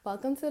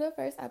Welcome to the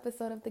first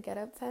episode of the Get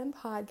Up 10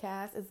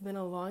 podcast. It's been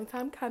a long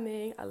time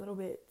coming, a little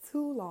bit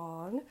too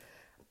long,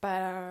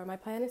 but my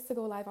plan is to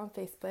go live on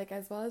Facebook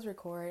as well as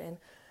record, and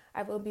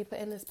I will be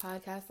putting this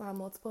podcast on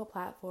multiple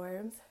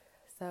platforms.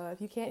 So if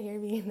you can't hear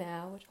me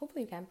now, which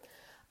hopefully you can,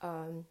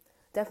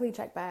 definitely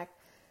check back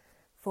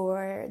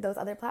for those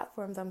other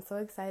platforms. I'm so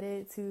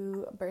excited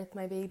to birth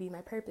my baby,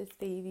 my purpose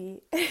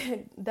baby.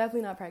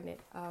 Definitely not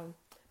pregnant.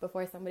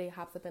 Before somebody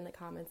hops up in the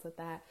comments with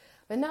that.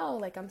 But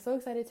no, I'm so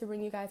excited to bring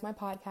you guys my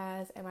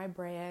podcast and my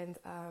brand.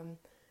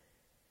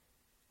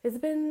 It's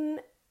been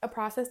a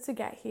process to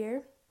get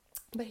here,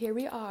 but here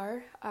we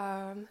are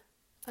on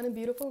a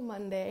beautiful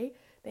Monday.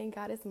 Thank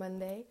God it's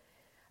Monday.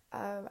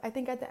 I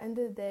think at the end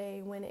of the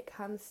day, when it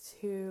comes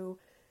to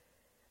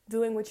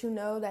doing what you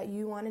know that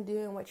you want to do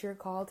and what you're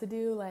called to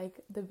do,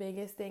 the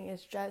biggest thing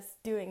is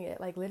just doing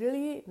it.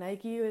 Literally,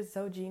 Nike is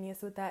so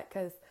genius with that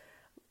because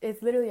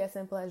it's literally as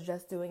simple as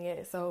just doing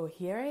it. So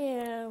here I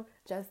am,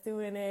 just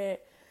doing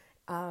it.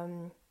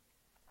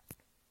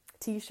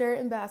 T-shirt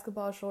and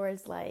basketball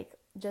shorts,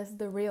 just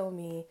the real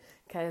me,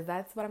 because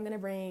that's what I'm going to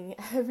bring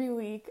every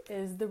week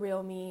is the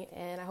real me.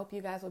 And I hope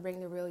you guys will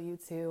bring the real you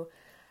too.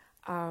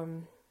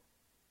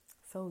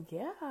 So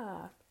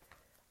yeah,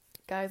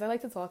 guys, I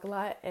like to talk a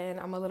lot and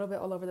I'm a little bit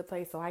all over the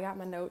place. So I got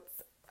my notes.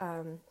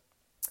 So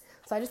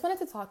I just wanted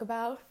to talk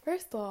about,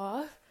 first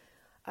off,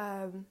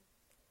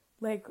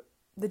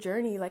 the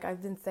journey,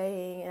 I've been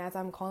saying, and as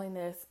I'm calling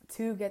this,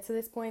 to get to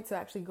this point, to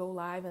actually go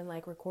live and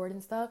record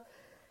and stuff.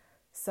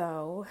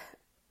 So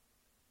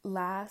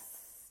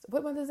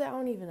what month is it? I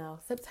don't even know.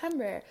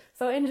 September.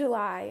 So in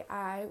July,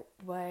 I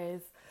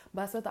was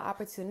blessed with the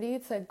opportunity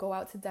to go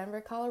out to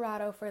Denver,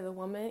 Colorado for the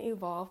Woman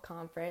Evolve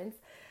conference,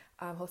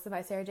 hosted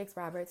by Sarah Jakes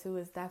Roberts, who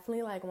is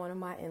definitely one of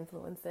my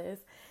influences.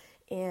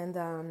 And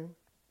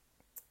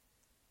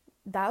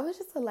that was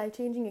just a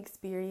life-changing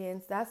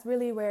experience. That's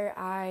really where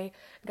I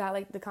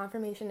got the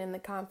confirmation and the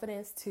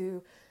confidence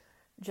to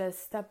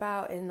just step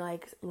out and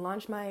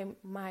launch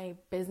my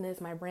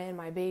business, my brand,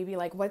 my baby,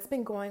 what's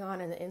been going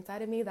on in the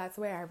inside of me. That's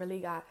where I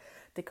really got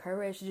the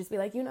courage to just be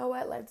you know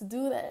what, let's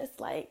do this.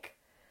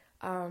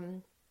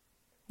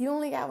 You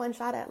only got one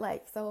shot at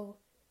life, so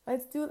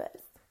let's do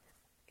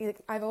this.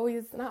 I've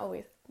always, not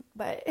always,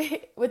 but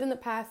within the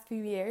past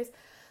few years,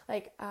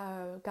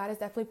 God has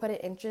definitely put an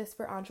interest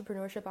for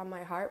entrepreneurship on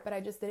my heart, but I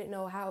just didn't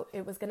know how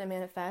it was going to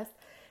manifest.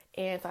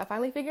 And so I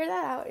finally figured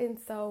that out. And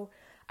so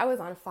I was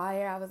on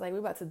fire. I was we're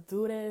about to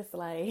do this.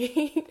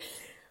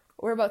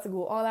 We're about to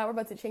go all out. We're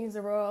about to change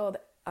the world.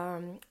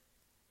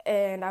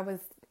 And I was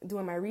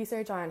doing my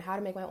research on how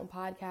to make my own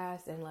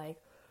podcast and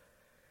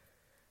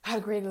how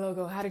to create a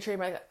logo, how to create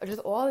just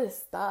all this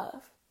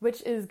stuff,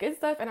 which is good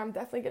stuff. And I'm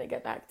definitely going to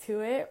get back to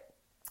it.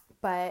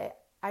 But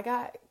I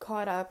got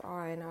caught up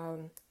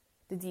on,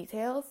 the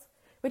details,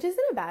 which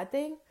isn't a bad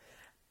thing,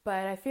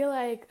 but I feel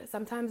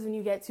sometimes when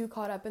you get too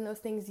caught up in those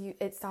things,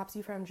 it stops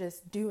you from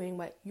just doing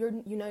what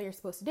you're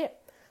supposed to do.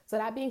 So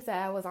that being said,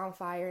 I was on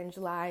fire in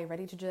July,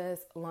 ready to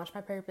just launch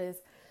my purpose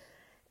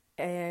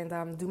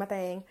and do my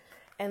thing.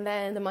 And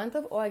then the month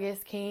of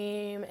August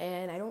came,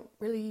 and I don't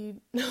really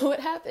know what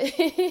happened.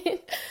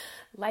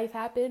 Life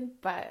happened,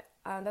 but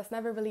that's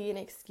never really an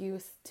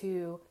excuse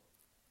to,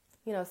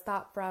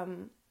 stop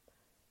from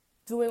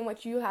doing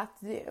what you have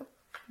to do.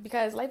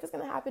 Because life is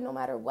going to happen no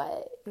matter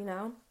what,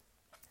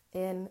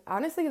 And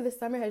honestly, this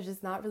summer has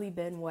just not really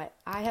been what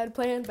I had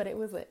planned, but it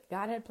was what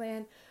God had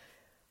planned.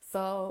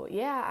 So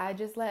yeah, I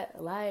just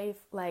let life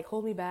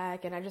hold me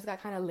back, and I just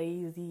got kind of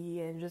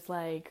lazy and just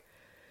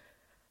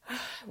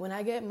when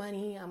I get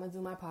money, I'm going to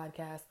do my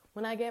podcast.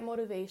 When I get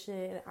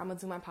motivation, I'm going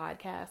to do my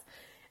podcast.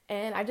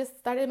 And I just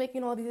started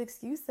making all these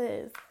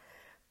excuses.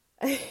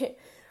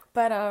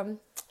 But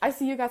I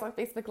see you guys on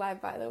Facebook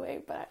Live, by the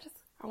way, but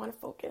I want to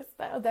focus,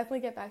 but I'll definitely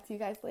get back to you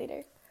guys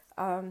later.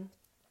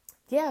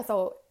 Yeah,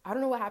 so I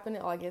don't know what happened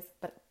in August,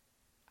 but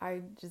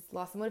I just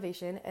lost the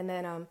motivation. And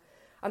then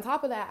on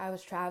top of that, I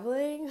was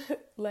traveling,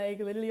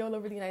 literally all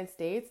over the United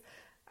States.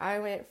 I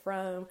went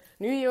from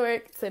New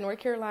York to North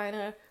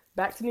Carolina,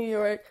 back to New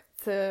York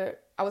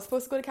I was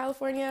supposed to go to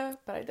California,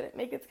 but I didn't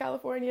make it to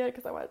California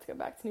because I wanted to come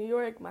back to New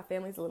York. My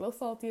family's a little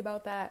salty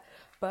about that,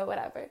 but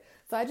whatever.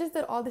 So I just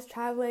did all this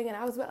traveling, and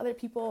I was with other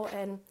people,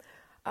 and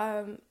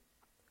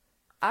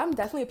I'm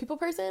definitely a people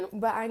person,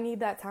 but I need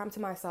that time to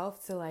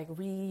myself to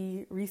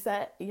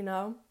reset,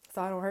 so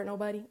I don't hurt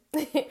nobody.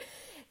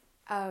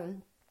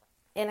 And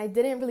I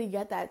didn't really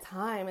get that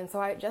time. And so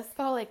I just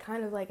felt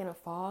kind of in a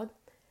fog.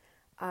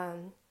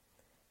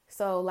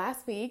 So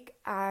last week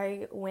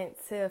I went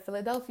to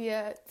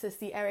Philadelphia to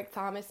see Eric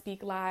Thomas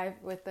speak live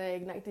with the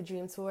Ignite the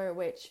Dream tour,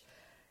 which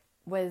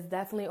was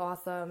definitely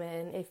awesome.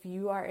 And if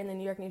you are in the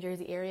New York, New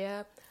Jersey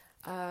area,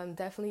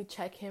 definitely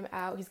check him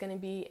out. He's going to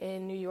be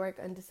in New York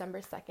on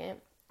December 2nd.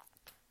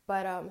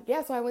 But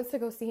yeah, so I went to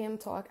go see him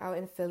talk out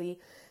in Philly,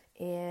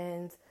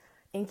 and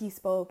Inky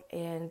spoke,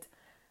 and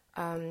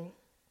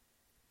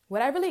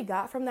what I really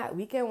got from that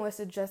weekend was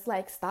to just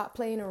stop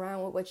playing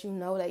around with what you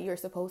know that you're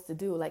supposed to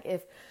do.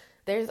 If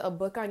there's a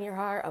book on your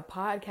heart, a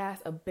podcast,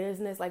 a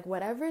business, like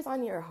whatever's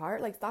on your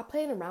heart, like stop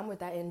playing around with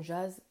that and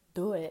just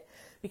do it,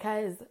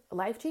 because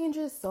life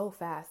changes so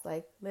fast,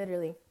 like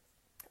literally.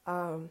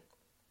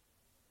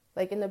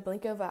 Like in the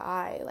blink of an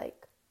eye,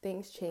 like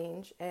things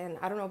change. And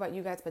I don't know about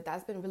you guys, but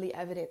that's been really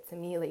evident to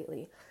me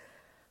lately.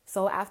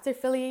 So after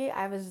Philly,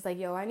 I was just like,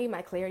 yo, I need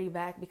my clarity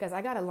back because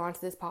I got to launch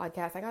this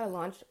podcast. I got to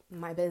launch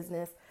my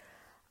business.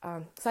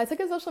 So I took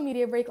a social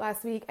media break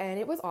last week and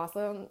it was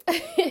awesome.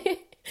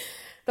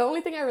 The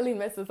only thing I really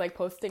miss is like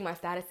posting my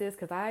statuses,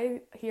 because I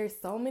hear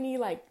so many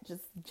like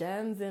just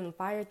gems and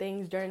fire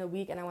things during the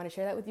week and I want to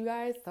share that with you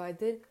guys. So I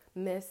did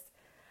miss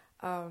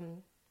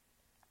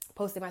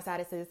posting my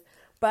statuses,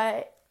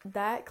 but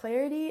that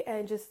clarity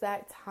and just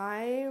that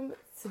time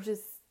to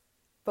just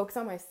focus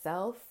on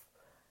myself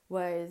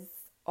was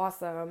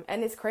awesome.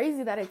 And it's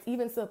crazy that it's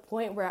even to the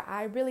point where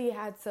I really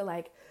had to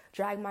like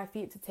drag my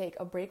feet to take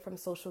a break from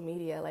social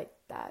media. Like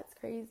that's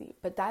crazy,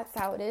 but that's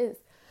how it is.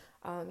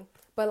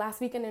 But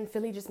last weekend in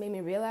Philly just made me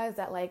realize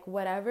that like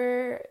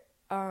whatever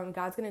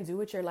God's gonna do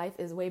with your life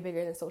is way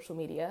bigger than social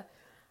media.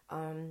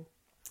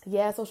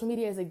 Yeah, social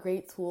media is a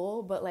great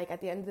tool, but like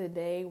at the end of the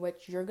day,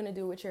 what you're gonna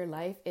do with your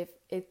life, if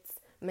it's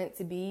meant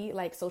to be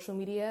like social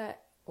media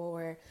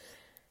or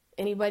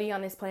anybody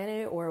on this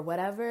planet or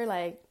whatever,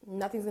 like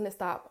nothing's gonna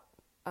stop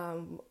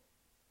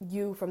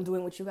you from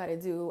doing what you gotta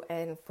do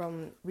and for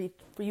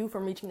you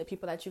from reaching the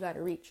people that you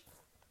gotta reach.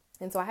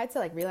 And so I had to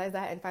like realize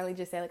that and finally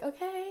just say like,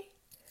 okay,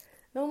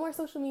 no more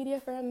social media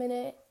for a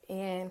minute.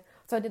 And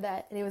so I did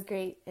that and it was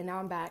great. And now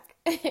I'm back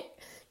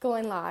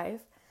going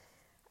live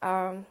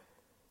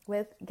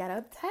with Get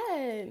Up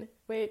 10,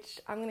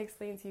 which I'm going to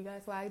explain to you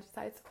guys why I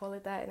decided to call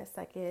it that in a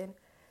second.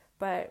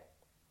 But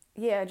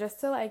yeah, just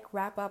to like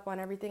wrap up on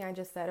everything I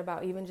just said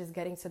about even just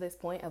getting to this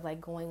point of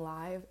like going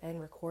live and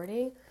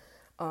recording.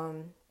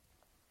 One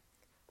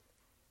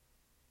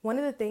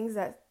of the things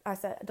that I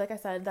said,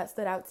 that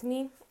stood out to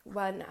me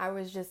when I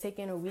was just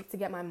taking a week to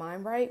get my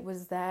mind right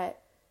was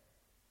that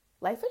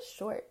life is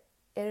short.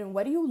 And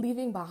what are you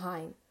leaving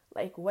behind?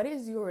 Like, what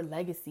is your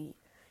legacy?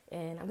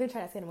 And I'm going to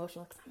try not to get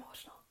emotional because I'm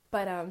emotional.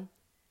 But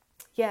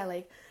yeah,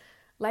 like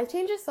life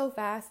changes so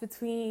fast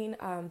between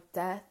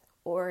death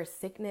or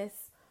sickness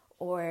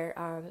or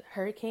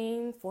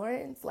Hurricane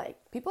Florence. Like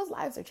people's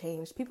lives are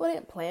changed. People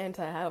didn't plan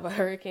to have a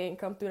hurricane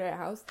come through their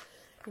house,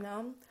 you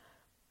know?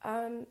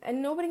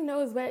 And nobody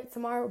knows what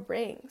tomorrow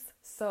brings.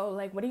 So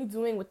like, what are you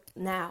doing with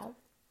now?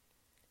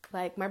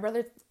 Like my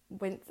brother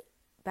went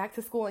back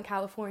to school in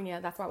California.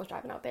 That's why I was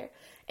driving out there.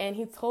 And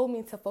he told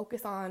me to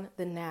focus on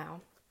the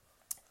now.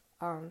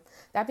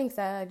 That being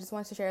said, I just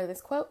wanted to share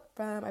this quote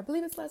from, I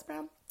believe it's Les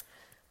Brown,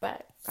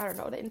 but I don't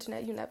know, the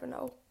internet, you never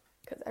know,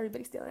 because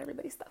everybody's stealing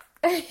everybody's stuff.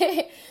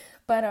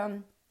 But,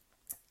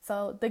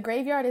 so the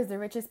graveyard is the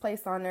richest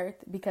place on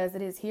earth because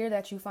it is here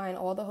that you find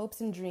all the hopes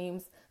and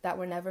dreams that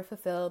were never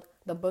fulfilled,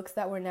 the books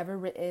that were never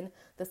written,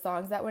 the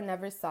songs that were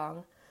never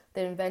sung,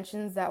 the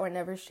inventions that were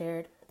never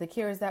shared, the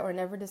cures that were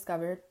never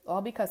discovered,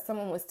 all because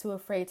someone was too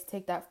afraid to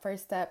take that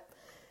first step,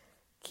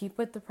 keep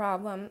with the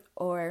problem,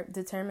 or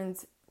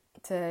determined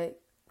to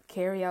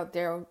carry out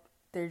their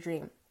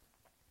dream.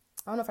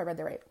 I don't know if I read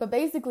that right, but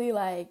basically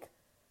like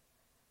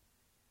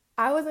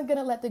I wasn't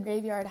gonna let the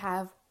graveyard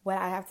have what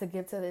I have to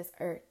give to this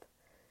earth.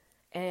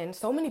 And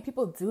so many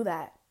people do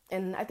that.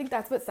 And I think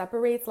that's what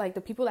separates like the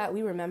people that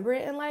we remember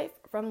in life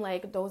from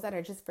like those that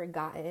are just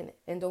forgotten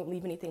and don't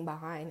leave anything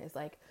behind, is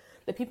like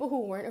the people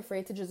who weren't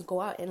afraid to just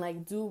go out and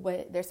like do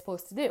what they're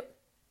supposed to do.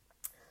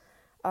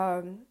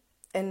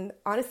 And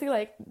honestly,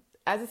 like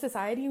as a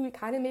society, we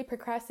kind of made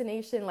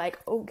procrastination like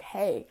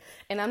okay.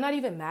 And I'm not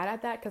even mad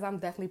at that because I'm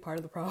definitely part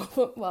of the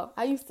problem. Well,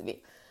 I used to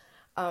be.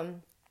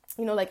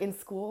 You know, like in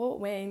school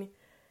when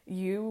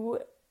you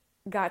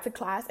got to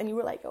class and you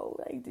were like, oh,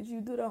 like, did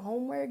you do the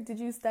homework? Did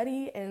you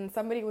study? And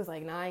somebody was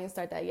like, nah, I didn't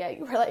start that yet.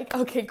 You were like,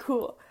 okay,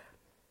 cool.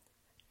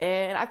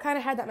 And I kind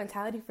of had that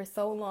mentality for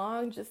so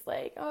long, just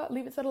like, oh,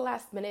 leave it to the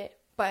last minute.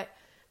 But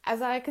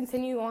as I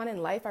continue on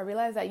in life, I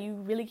realized that you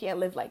really can't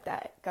live like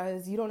that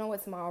because you don't know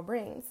what tomorrow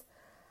brings.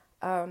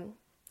 And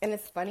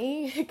it's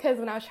funny because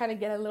when I was trying to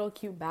get a little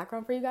cute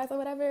background for you guys or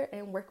whatever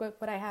and work with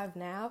what I have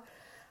now,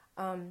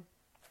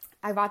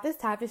 I bought this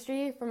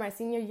tapestry for my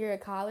senior year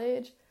at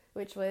college,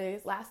 which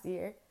was last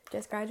year.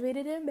 Just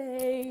graduated in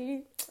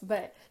May.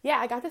 But yeah,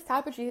 I got this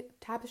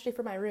tapestry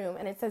for my room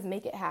and it says,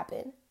 make it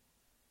happen.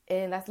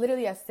 And that's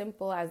literally as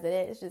simple as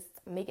it is, just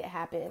make it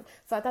happen.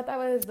 So I thought that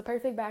was the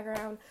perfect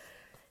background,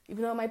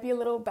 even though it might be a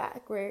little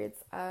backwards,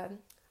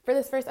 for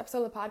this first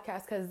episode of the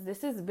podcast, because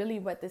this is really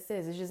what this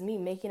is. It's just me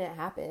making it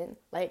happen.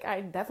 Like,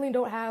 I definitely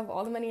don't have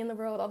all the money in the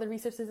world, all the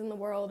resources in the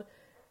world.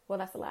 Well,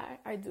 that's a lie.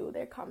 I do.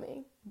 They're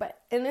coming.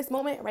 But in this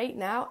moment right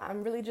now,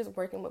 I'm really just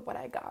working with what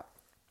I got.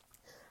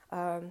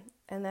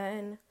 And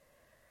then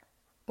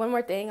one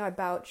more thing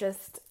about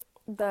just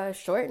the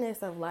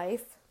shortness of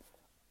life.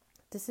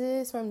 This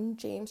is from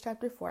James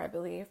chapter 4, I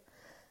believe.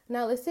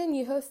 Now listen,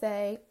 you who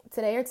say,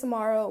 today or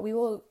tomorrow we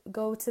will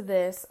go to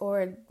this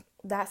or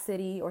that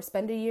city or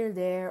spend a year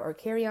there or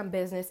carry on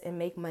business and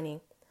make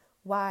money.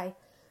 Why?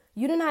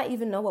 You do not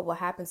even know what will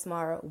happen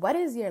tomorrow. What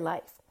is your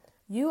life?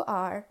 You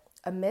are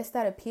a mist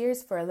that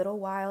appears for a little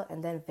while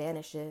and then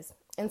vanishes.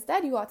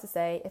 Instead, you ought to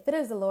say, if it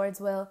is the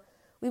Lord's will,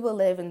 we will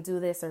live and do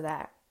this or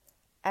that.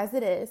 As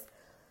it is,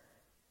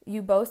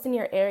 you boast in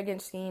your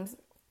arrogant schemes.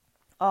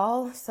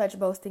 All such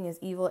boasting is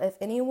evil. If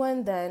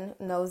anyone then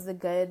knows the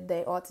good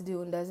they ought to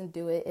do and doesn't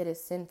do it, it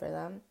is sin for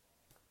them.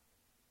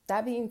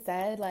 That being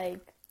said,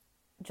 like,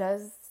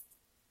 just,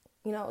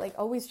 like,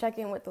 always check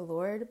in with the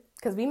Lord,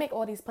 because we make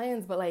all these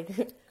plans, but like,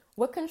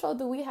 what control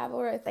do we have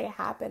over if they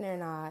happen or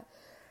not?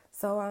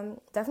 So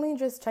definitely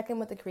just check in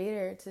with the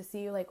Creator to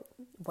see, like,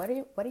 what are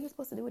you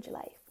supposed to do with your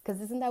life?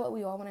 Because isn't that what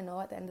we all want to know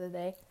at the end of the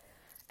day?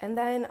 And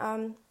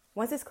then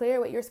once it's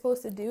clear what you're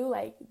supposed to do,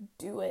 like,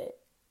 do it.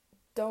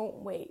 Don't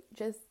wait.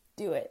 Just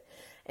do it.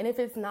 And if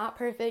it's not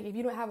perfect, if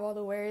you don't have all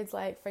the words,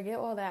 like, forget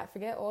all that.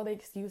 Forget all the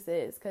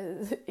excuses,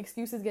 because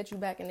excuses get you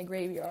back in the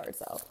graveyard.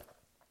 So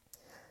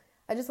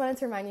I just wanted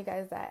to remind you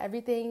guys that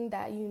everything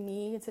that you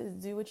need to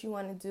do what you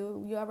want to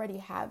do, you already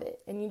have it.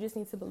 And you just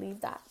need to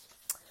believe that.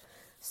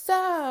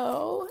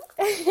 So,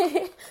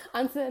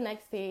 on to the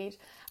next page.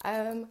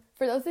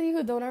 For those of you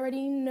who don't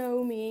already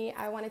know me,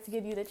 I wanted to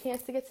give you the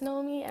chance to get to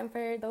know me. And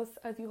for those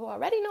of you who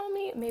already know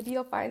me, maybe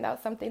you'll find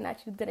out something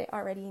that you didn't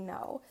already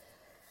know.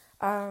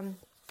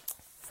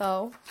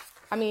 So,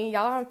 y'all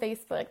are on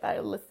Facebook that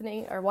are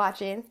listening or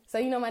watching.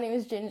 So, my name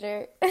is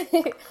Ginger.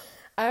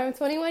 I'm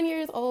 21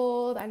 years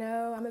old. I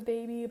know I'm a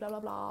baby, blah, blah,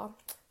 blah.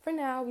 For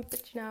now,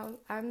 but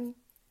I'm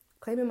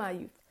claiming my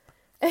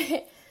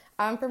youth.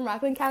 I'm from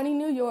Rockland County,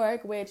 New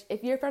York, which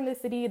if you're from the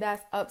city,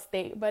 that's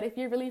upstate. But if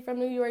you're really from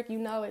New York,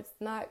 it's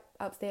not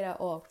upstate at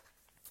all.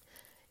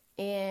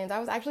 And I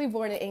was actually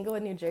born in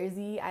Englewood, New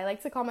Jersey. I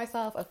like to call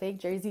myself a fake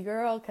Jersey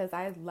girl because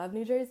I love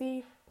New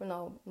Jersey.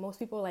 Most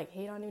people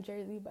hate on New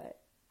Jersey, but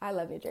I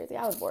love New Jersey.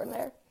 I was born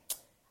there.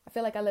 I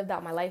feel like I lived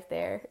out my life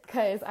there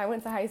because I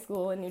went to high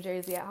school in New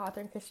Jersey at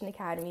Hawthorne Christian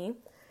Academy.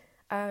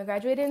 I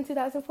graduated in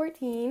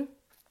 2014.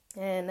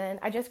 And then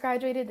I just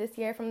graduated this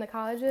year from the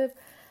College of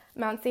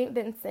Mount St.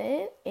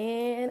 Vincent,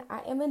 and I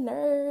am a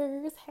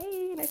nurse.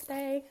 Hey, nurse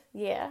day.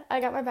 Yeah,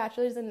 I got my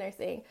bachelor's in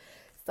nursing.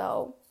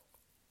 So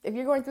if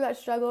you're going through that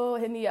struggle,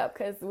 hit me up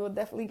because we'll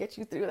definitely get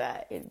you through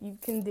that. You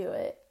can do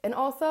it. And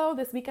also,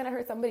 this weekend I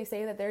heard somebody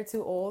say that they're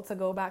too old to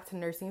go back to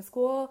nursing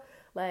school.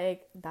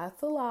 Like,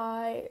 that's a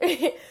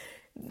lie.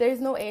 There's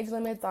no age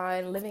limits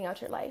on living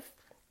out your life.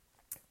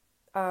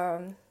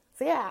 So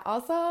yeah,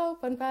 also,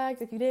 fun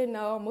fact, if you didn't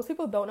know, most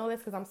people don't know this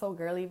because I'm so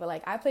girly,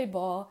 but I played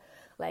ball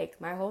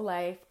my whole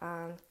life.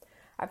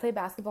 I played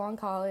basketball in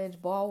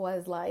college. Ball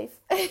was life,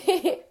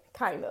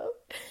 kind of.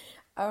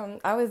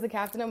 I was the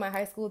captain of my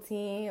high school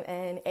team,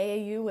 and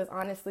AAU was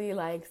honestly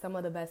some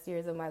of the best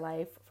years of my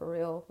life, for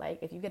real.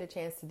 If you get a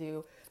chance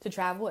to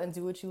travel and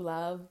do what you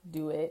love,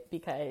 do it,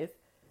 because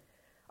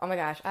oh my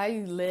gosh,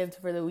 I lived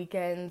for the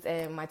weekends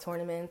and my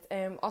tournaments.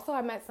 And also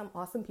I met some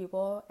awesome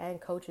people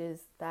and coaches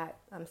that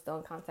I'm still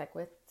in contact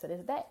with to this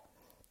day.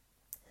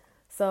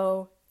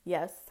 So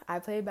yes, I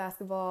played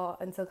basketball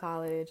until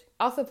college.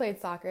 Also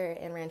played soccer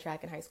and ran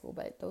track in high school,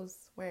 but those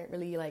weren't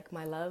really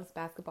my loves.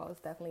 Basketball is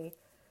definitely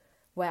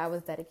what I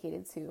was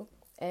dedicated to.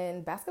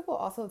 And basketball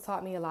also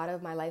taught me a lot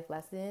of my life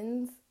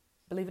lessons,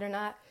 believe it or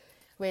not,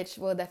 which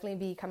will definitely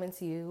be coming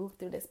to you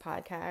through this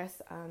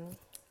podcast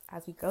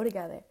as we go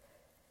together.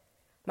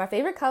 My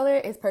favorite color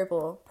is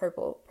purple,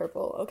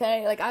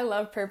 okay? I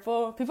love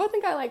purple. People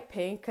think I like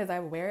pink because I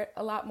wear it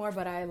a lot more,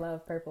 but I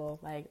love purple,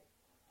 the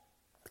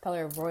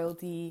color of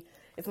royalty.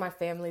 It's my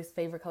family's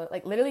favorite color.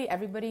 Literally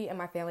everybody in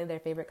my family, their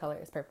favorite color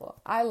is purple.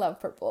 I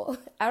love purple.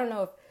 I don't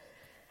know if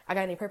I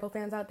got any purple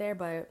fans out there,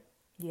 but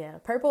yeah,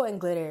 purple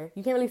and glitter.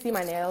 You can't really see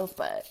my nails,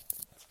 but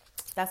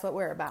that's what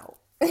we're about.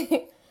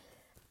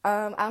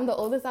 I'm the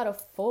oldest out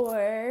of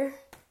 4,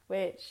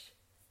 which...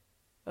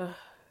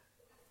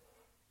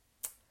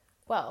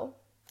 well,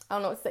 I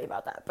don't know what to say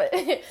about that, but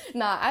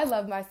nah, I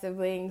love my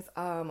siblings.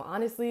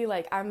 Honestly,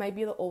 I might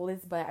be the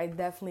oldest, but I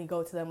definitely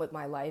go to them with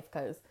my life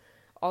because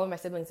all of my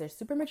siblings are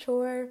super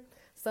mature.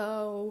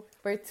 So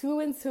we're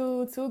 2 and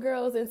 2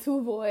 girls and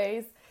 2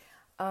 boys.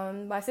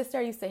 My sister,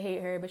 I used to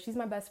hate her, but she's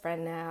my best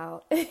friend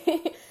now.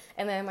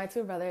 And then my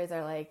 2 brothers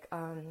are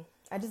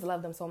I just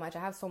love them so much. I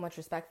have so much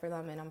respect for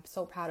them, and I'm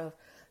so proud of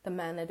the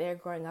men that they're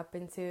growing up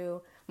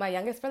into. My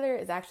youngest brother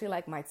is actually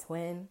my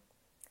twin.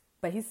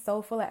 But he's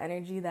so full of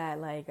energy that,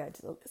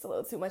 it's a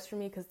little too much for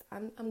me because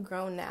I'm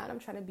grown now and I'm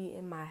trying to be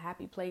in my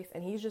happy place.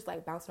 And he's just,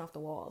 bouncing off the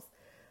walls.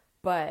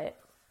 But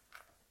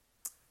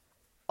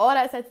all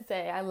that said to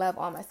say, I love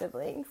all my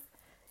siblings.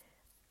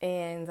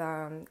 And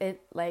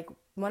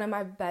one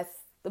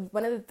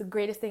of the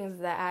greatest things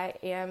that I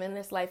am in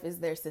this life is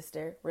their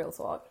sister, real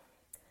talk.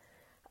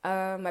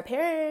 My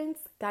parents,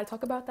 gotta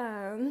talk about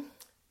them,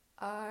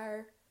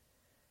 are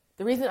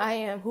the reason I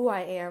am who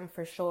I am,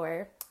 for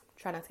sure.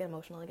 Try not to get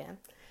emotional again.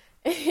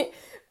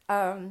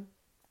 I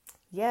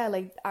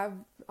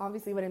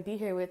obviously wouldn't be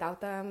here without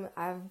them.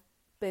 I've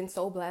been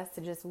so blessed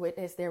to just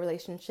witness their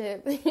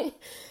relationship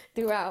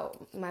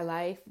throughout my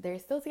life. They're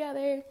still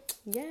together.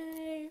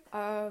 Yay.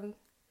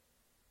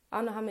 I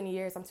don't know how many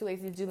years. I'm too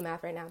lazy to do the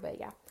math right now, but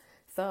yeah.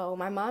 So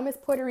my mom is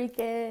Puerto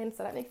Rican,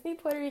 so that makes me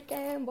Puerto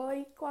Rican,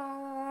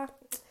 Boricua.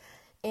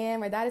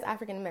 And my dad is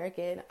African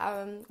American.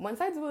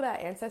 Once I do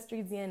that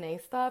ancestry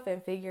DNA stuff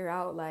and figure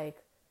out like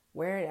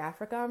where in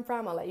Africa I'm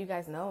from, I'll let you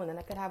guys know, and then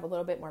I could have a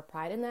little bit more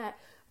pride in that.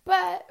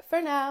 But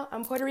for now,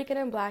 I'm Puerto Rican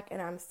and Black,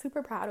 and I'm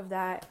super proud of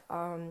that.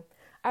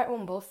 I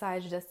own both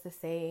sides just the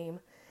same,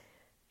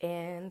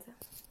 and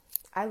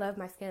I love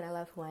my skin. I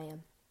love who I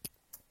am.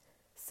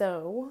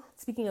 So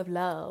speaking of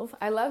love,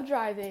 I love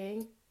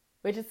driving,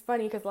 which is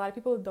funny because a lot of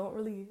people don't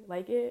really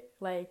like it.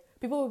 Like,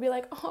 people will be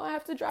like, oh, I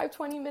have to drive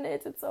 20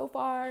 minutes. It's so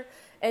far.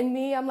 And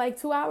me, I'm like,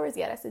 2 hours?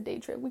 Yeah, that's a day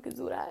trip. We could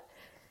do that.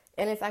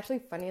 And it's actually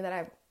funny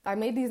that I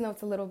made these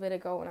notes a little bit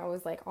ago when I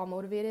was like all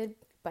motivated.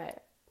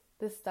 But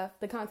this stuff,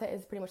 the content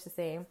is pretty much the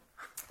same.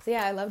 So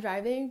yeah, I love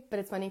driving. But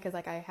it's funny because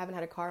like I haven't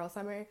had a car all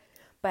summer.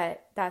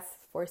 But that's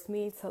forced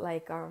me to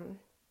like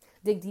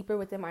dig deeper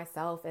within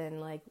myself and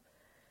like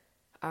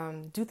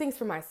do things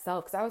for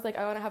myself. Because I was like,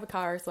 I want to have a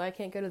car so I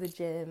can't go to the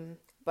gym.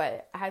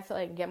 But I had to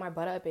like get my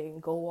butt up and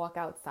go walk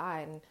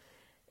outside, and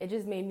it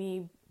just made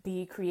me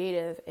be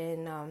creative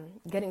in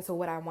getting to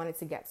what I wanted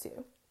to get to.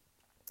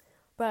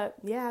 But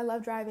yeah, I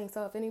love driving.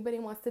 So if anybody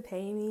wants to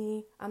pay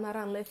me, I'm not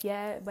on Lyft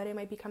yet, but it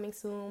might be coming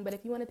soon. But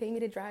if you want to pay me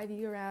to drive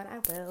you around, I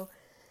will.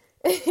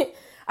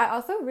 I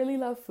also really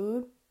love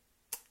food.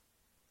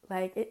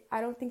 Like,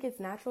 I don't think it's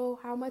natural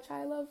how much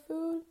I love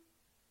food.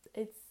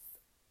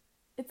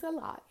 It's a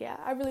lot. Yeah,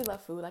 I really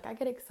love food. Like, I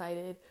get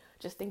excited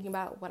just thinking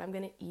about what I'm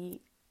going to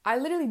eat. I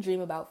literally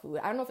dream about food.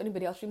 I don't know if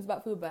anybody else dreams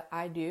about food, but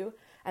I do.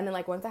 And then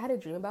like once I had a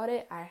dream about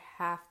it, I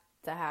have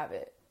to have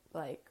it.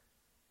 Like,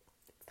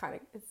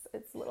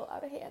 it's a little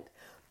out of hand,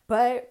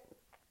 but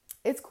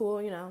it's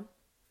cool, you know,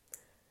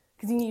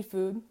 because you need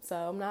food. So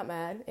I'm not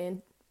mad.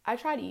 And I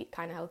try to eat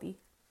kind of healthy.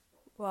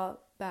 Well,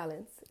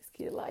 balance is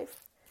key to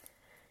life.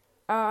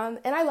 And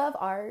I love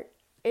art.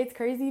 It's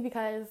crazy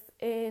because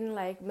in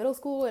like middle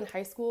school and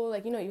high school,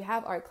 like, you know, you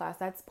have art class.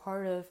 That's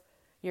part of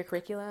your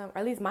curriculum, or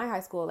at least my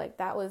high school, like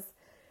that was,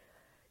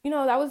 you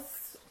know, that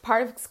was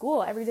part of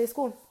school, everyday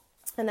school.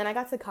 And then I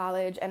got to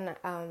college and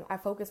I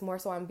focused more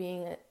so on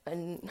being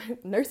a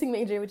nursing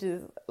major, which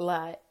is a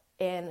lot,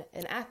 and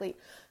an athlete.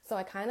 So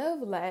I kind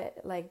of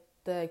let like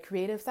the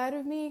creative side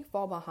of me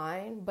fall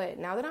behind. But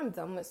now that I'm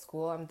done with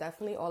school, I'm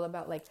definitely all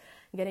about like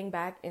getting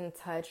back in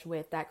touch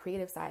with that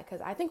creative side.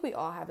 Because I think we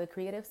all have a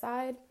creative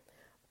side,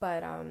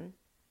 but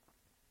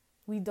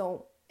we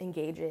don't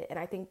engage it. And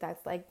I think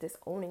that's like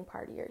disowning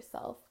part of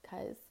yourself,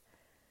 because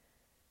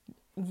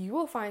you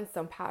will find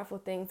some powerful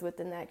things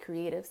within that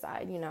creative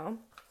side, you know,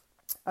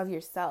 of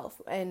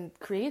yourself. And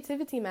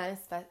creativity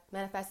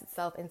manifests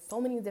itself in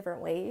so many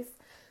different ways.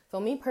 So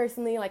me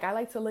personally, like, I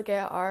like to look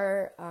at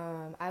art.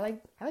 I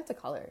like to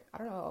color. I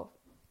don't know.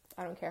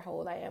 I don't care how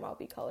old I am. I'll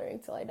be coloring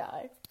till I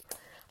die.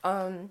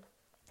 I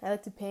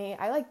like to paint.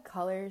 I like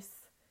colors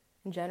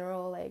in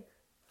general. Like,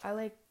 I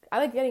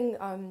like getting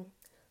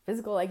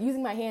physical, like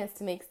using my hands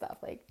to make stuff.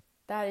 Like,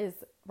 that is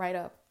right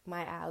up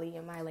my alley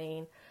and my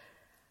lane.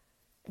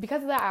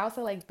 Because of that, I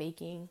also like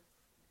baking.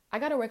 I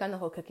got to work on the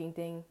whole cooking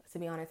thing. To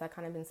be honest, I've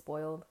kind of been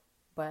spoiled.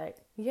 But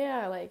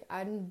yeah, like,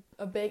 I'm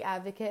a big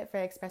advocate for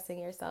expressing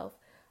yourself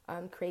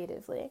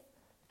creatively.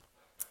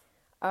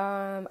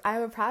 I'm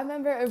a proud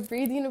member of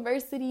Breathe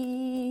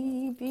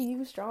University. Be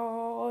you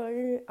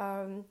strong.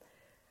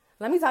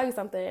 Let me tell you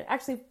something.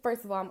 Actually,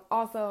 first of all, I'm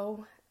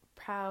also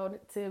proud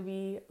to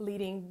be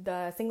leading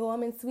the Single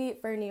Woman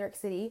Suite for New York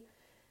City.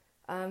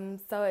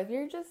 So if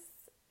you're just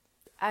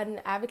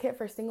an advocate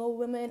for single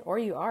women, or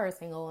you are a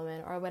single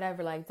woman or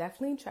whatever, like,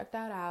 definitely check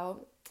that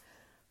out.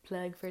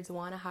 Plug for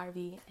Tawana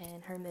Harvey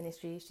and her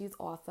ministry. She's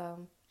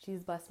awesome. She's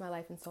blessed my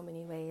life in so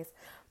many ways.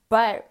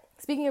 But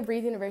speaking of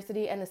Breathe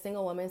University and the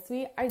Single Woman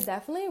Suite, I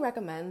definitely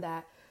recommend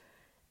that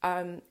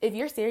if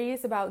you're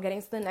serious about getting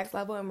to the next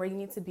level and where you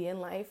need to be in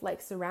life,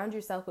 like, surround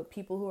yourself with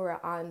people who are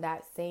on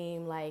that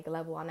same like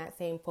level, on that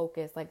same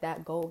focus, like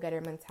that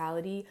goal-getter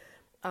mentality.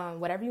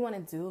 Whatever you want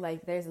to do,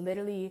 like, there's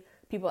literally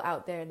people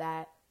out there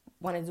that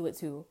want to do it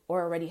too,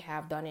 or already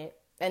have done it.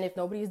 And if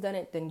nobody's done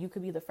it, then you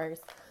could be the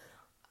first.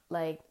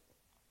 Like,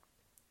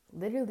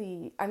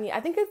 literally, I mean,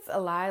 I think it's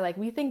a lie. Like,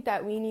 we think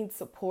that we need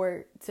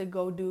support to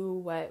go do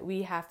what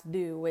we have to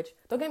do, which,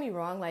 don't get me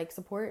wrong, like,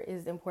 support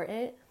is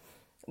important.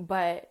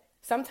 But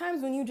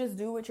sometimes when you just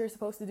do what you're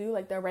supposed to do,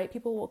 like, the right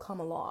people will come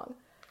along.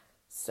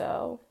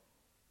 So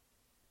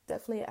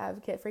definitely an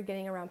advocate for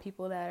getting around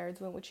people that are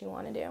doing what you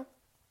want to do.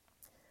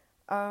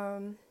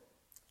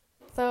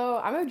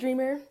 So I'm a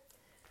dreamer.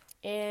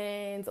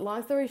 And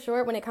long story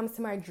short, when it comes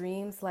to my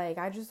dreams, like,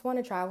 I just want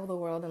to travel the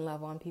world and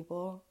love on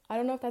people. I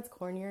don't know if that's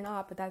corny or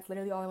not, but that's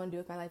literally all I want to do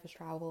with my life, is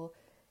travel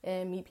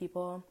and meet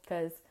people.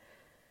 Because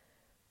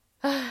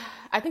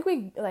I think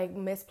we, like,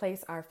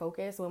 misplace our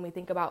focus when we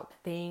think about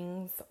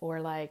things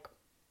or, like,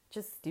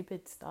 just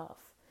stupid stuff.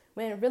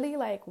 When really,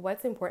 like,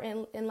 what's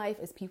important in life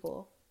is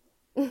people.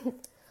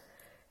 You'd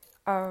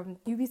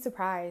be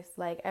surprised.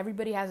 Like,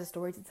 everybody has a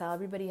story to tell.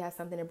 Everybody has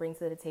something to bring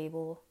to the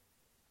table.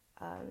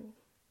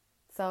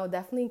 So I'm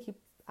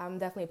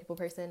definitely a people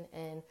person,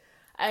 and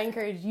I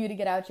encourage you to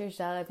get out your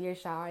shell if you're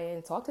shy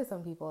and talk to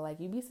some people. Like,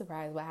 you'd be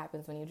surprised what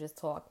happens when you just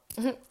talk.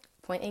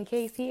 Point in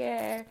case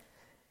here.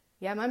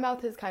 Yeah, my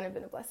mouth has kind of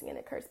been a blessing and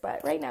a curse,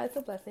 but right now it's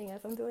a blessing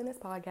as I'm doing this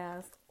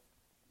podcast.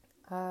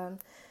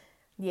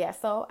 Yeah,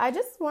 so I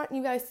just want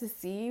you guys to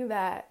see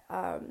that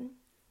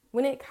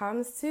when it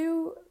comes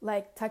to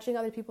like touching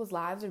other people's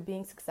lives or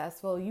being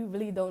successful, you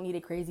really don't need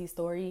a crazy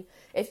story.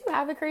 If you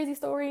have a crazy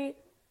story,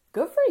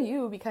 good for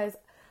you, because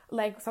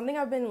like something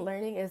I've been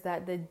learning is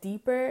that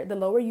the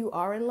lower you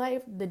are in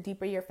life, the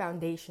deeper your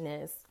foundation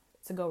is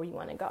to go where you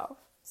want to go.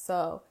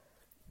 So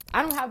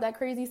I don't have that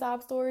crazy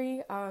sob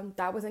story.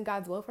 That wasn't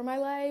God's will for my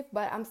life,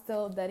 but I'm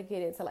still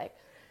dedicated to like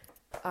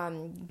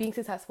being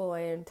successful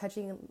and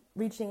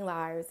reaching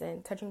lives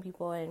and touching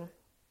people. And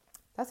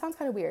that sounds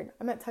kind of weird.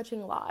 I meant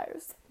touching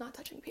lives, not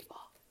touching people,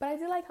 but I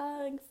do like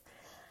hugs.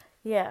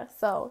 Yeah,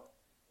 so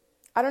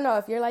I don't know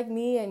if you're like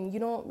me and you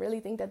don't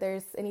really think that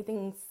there's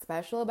anything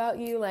special about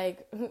you,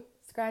 like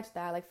scratch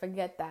that, like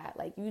forget that.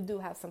 Like you do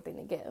have something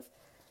to give.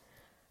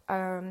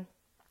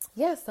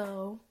 Yeah,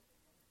 so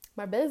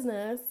my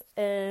business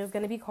is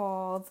going to be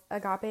called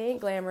Agape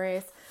Ain't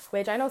Glamorous,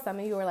 which I know some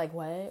of you are like,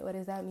 what? What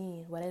does that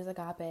mean? What is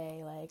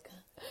agape? Like,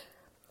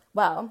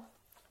 well,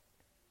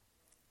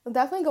 I'll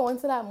definitely go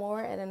into that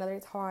more at another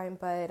time,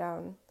 but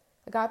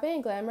Agape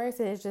Ain't Glamorous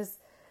is just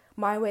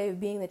my way of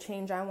being the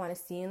change I want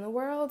to see in the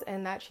world,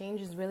 and that change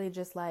is really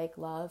just like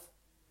love,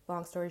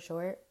 long story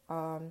short.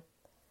 And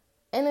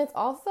it's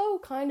also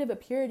kind of a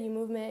purity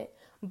movement,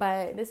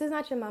 but this is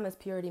not your mama's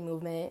purity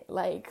movement.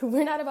 Like,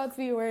 we're not about to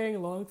be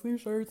wearing long sleeve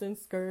shirts and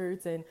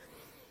skirts and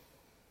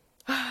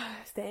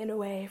staying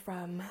away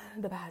from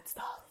the bad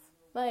stuff.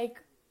 Like,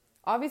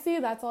 obviously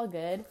that's all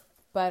good,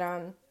 but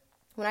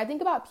when I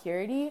think about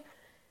purity,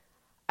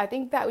 I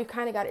think that we've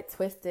kind of got it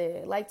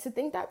twisted. Like, to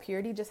think that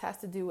purity just has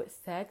to do with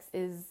sex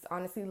is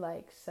honestly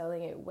like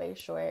selling it way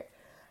short.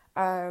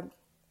 So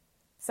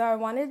I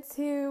wanted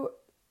to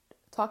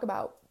talk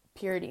about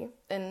purity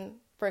and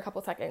for a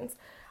couple seconds.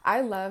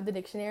 I love the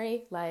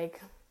dictionary.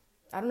 Like,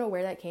 I don't know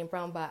where that came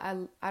from, but I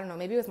don't know,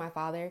 maybe it was my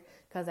father,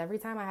 because every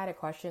time I had a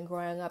question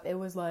growing up, it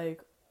was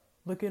like,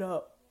 look it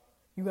up.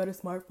 You got a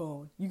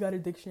smartphone. You got a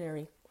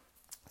dictionary.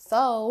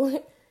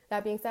 So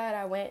that being said,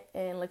 I went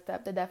and looked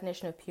up the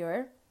definition of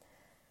pure.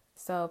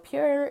 So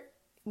pure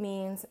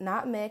means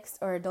not mixed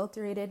or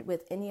adulterated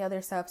with any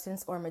other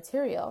substance or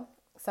material.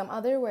 Some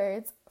other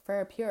words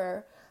for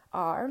pure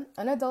are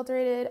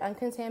unadulterated,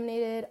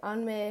 uncontaminated,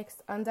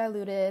 unmixed,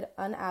 undiluted,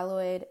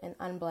 unalloyed, and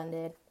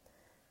unblended.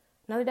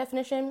 Another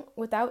definition,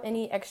 without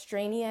any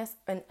extraneous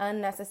and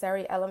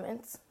unnecessary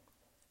elements,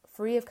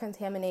 free of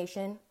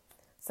contamination.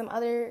 Some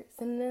other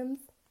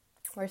synonyms,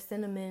 or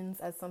synonyms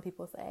as some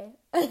people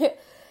say.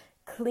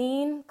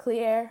 Clean,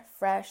 clear,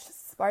 fresh,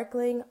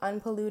 sparkling,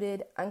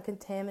 unpolluted,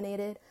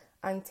 uncontaminated,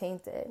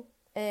 untainted.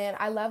 And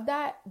I love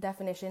that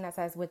definition that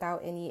says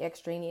without any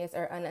extraneous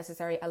or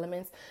unnecessary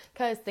elements.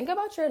 Because think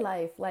about your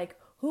life. Like,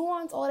 who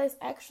wants all this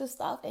extra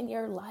stuff in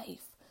your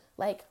life?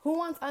 Like, who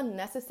wants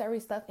unnecessary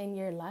stuff in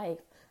your life?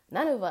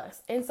 None of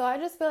us. And so I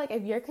just feel like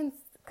if you're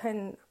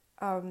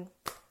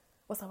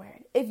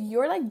If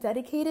you're like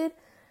dedicated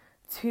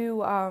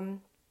to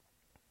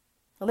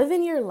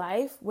living your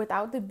life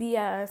without the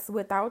BS,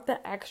 without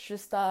the extra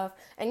stuff,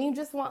 and you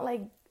just want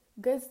like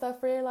good stuff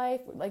for your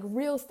life, like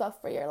real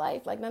stuff for your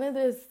life, like none of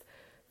this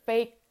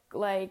fake,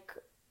 like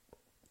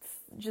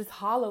just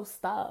hollow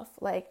stuff.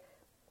 Like,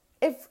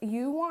 if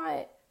you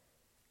want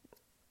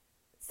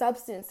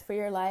substance for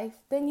your life,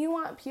 then you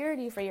want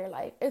purity for your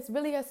life. It's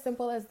really as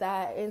simple as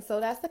that. And so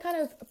that's the kind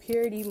of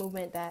purity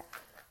movement that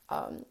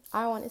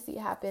I want to see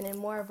happen in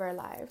more of our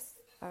lives.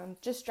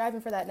 Just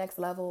striving for that next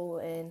level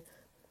and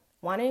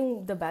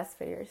wanting the best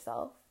for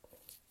yourself,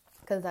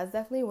 because that's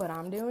definitely what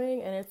I'm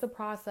doing, and it's a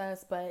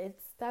process, but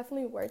it's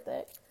definitely worth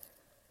it.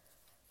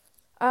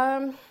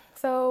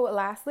 So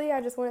lastly,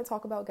 I just want to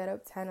talk about Get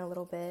Up 10 a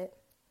little bit.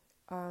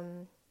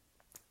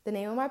 The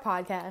name of my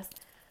podcast.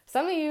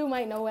 Some of you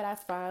might know where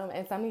that's from,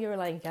 and some of you are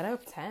like, Get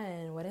Up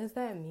 10, what does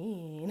that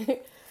mean?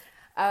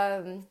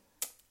 All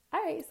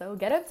right, so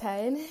Get Up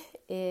 10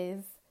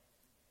 is,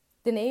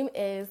 the name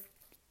is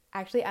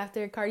actually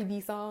after Cardi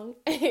B song,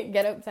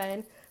 Get Up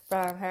 10,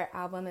 from her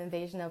album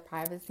Invasion of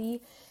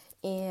Privacy.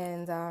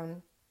 And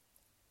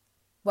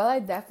while I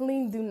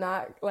definitely do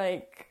not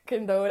like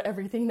condone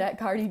everything that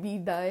Cardi B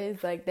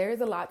does, like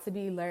there's a lot to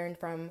be learned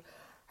from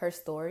her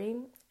story,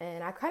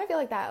 and I kind of feel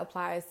like that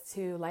applies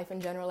to life in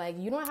general. Like,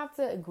 you don't have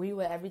to agree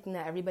with everything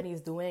that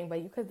everybody's doing,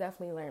 but you could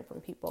definitely learn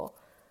from people.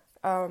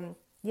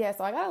 Yeah,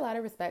 so I got a lot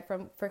of respect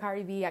for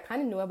Cardi B. I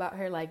kind of knew about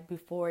her like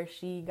before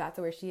she got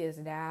to where she is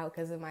now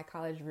because of my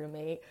college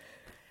roommate.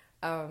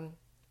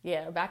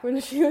 Yeah, back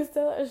when she was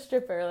still a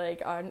stripper,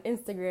 like on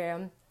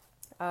Instagram,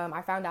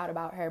 I found out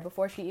about her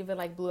before she even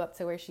like blew up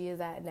to where she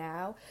is at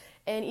now.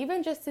 And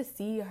even just to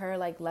see her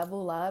like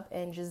level up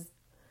and just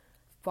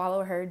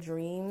follow her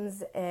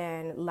dreams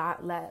and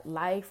not let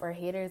life or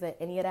haters or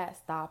any of that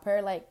stop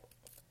her. Like,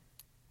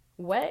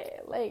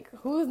 what? Like,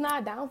 who's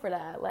not down for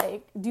that?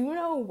 Like, do you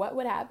know what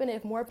would happen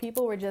if more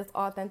people were just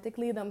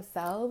authentically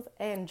themselves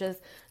and just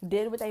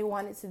did what they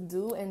wanted to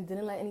do and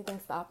didn't let anything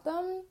stop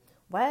them?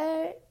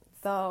 What?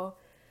 So,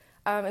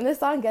 in this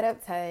song, Get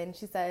Up 10,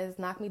 she says,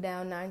 knock me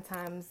down 9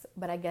 times,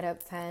 but I get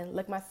up 10.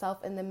 Look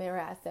myself in the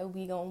mirror, I said,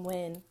 we gon'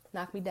 win.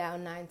 Knock me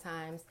down 9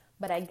 times,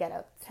 but I get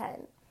up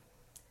 10.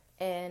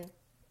 And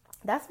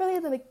that's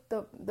really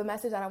the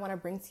message that I want to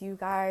bring to you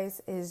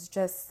guys is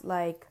just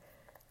like,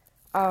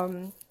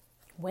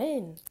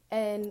 win.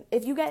 And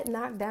if you get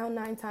knocked down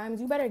 9 times,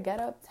 you better get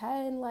up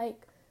 10.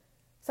 Like,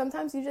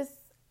 sometimes you just,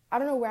 I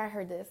don't know where I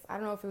heard this. I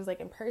don't know if it was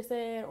like in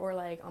person or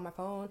like on my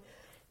phone.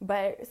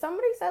 But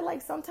somebody said,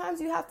 like, sometimes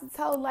you have to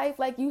tell life,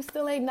 like, you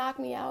still ain't knocked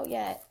me out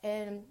yet.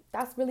 And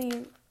that's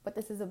really what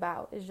this is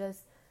about. It's just,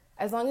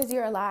 as long as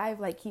you're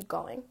alive, like, keep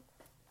going.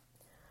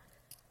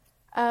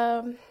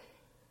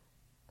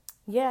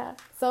 Yeah.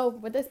 So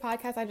with this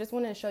podcast, I just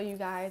want to show you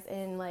guys,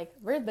 and, like,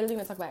 we're literally going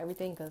to talk about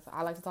everything because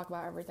I like to talk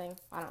about everything.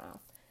 I don't know.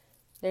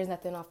 There's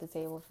nothing off the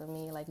table for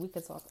me. Like, we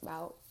could talk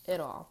about it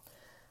all.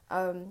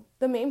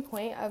 The main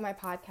point of my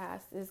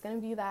podcast is going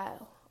to be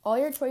that all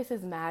your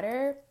choices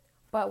matter,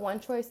 but one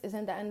choice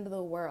isn't the end of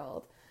the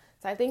world.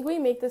 So I think we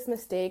make this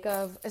mistake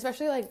of,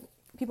 especially like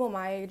people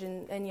my age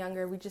and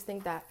younger, we just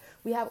think that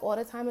we have all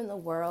the time in the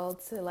world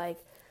to like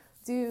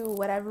do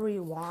whatever we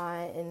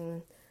want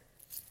and,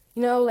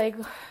 you know, like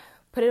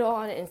put it all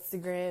on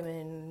Instagram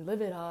and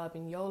live it up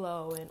and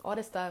YOLO and all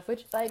this stuff,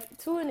 which like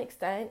to an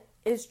extent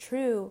is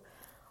true.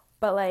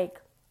 But like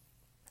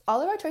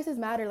all of our choices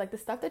matter. Like the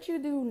stuff that you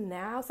do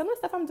now, some of the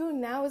stuff I'm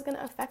doing now is going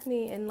to affect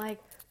me in like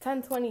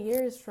 10, 20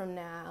 years from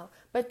now.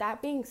 But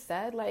that being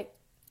said, like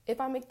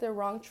if I make the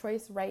wrong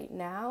choice right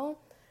now,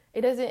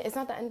 it's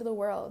not the end of the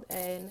world,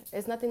 and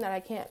it's nothing that I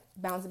can't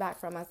bounce back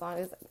from as long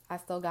as I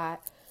still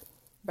got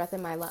breath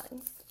in my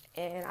lungs.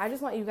 And I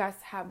just want you guys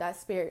to have that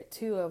spirit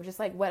too of just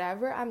like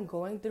whatever I'm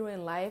going through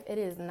in life, it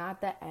is not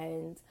the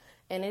end,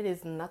 and it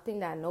is nothing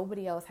that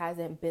nobody else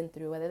hasn't been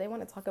through, whether they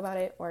want to talk about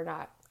it or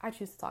not. I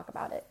choose to talk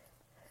about it.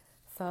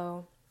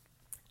 So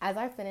as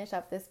I finish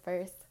up this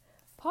first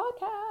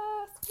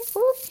podcast,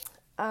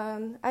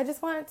 I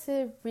just wanted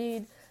to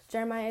read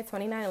Jeremiah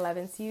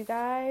 29:11 to you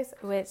guys,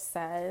 which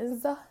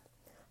says,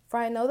 for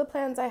I know the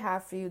plans I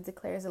have for you,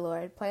 declares the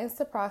Lord, plans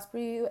to prosper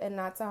you and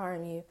not to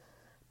harm you,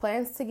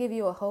 plans to give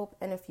you a hope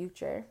and a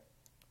future.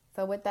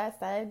 So with that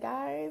said,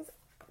 guys,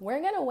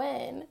 we're going to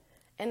win.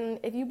 And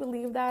if you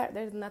believe that,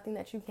 there's nothing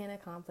that you can't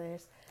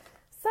accomplish.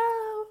 So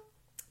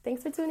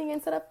thanks for tuning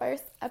into the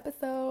first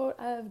episode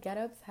of Get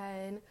Up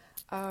 10.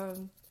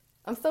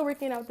 I'm still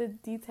working out the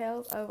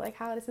details of like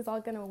how this is all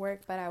going to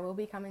work, but I will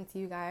be coming to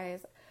you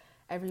guys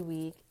every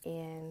week.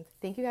 And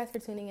thank you guys for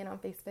tuning in on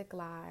Facebook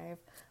Live.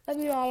 Love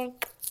you all.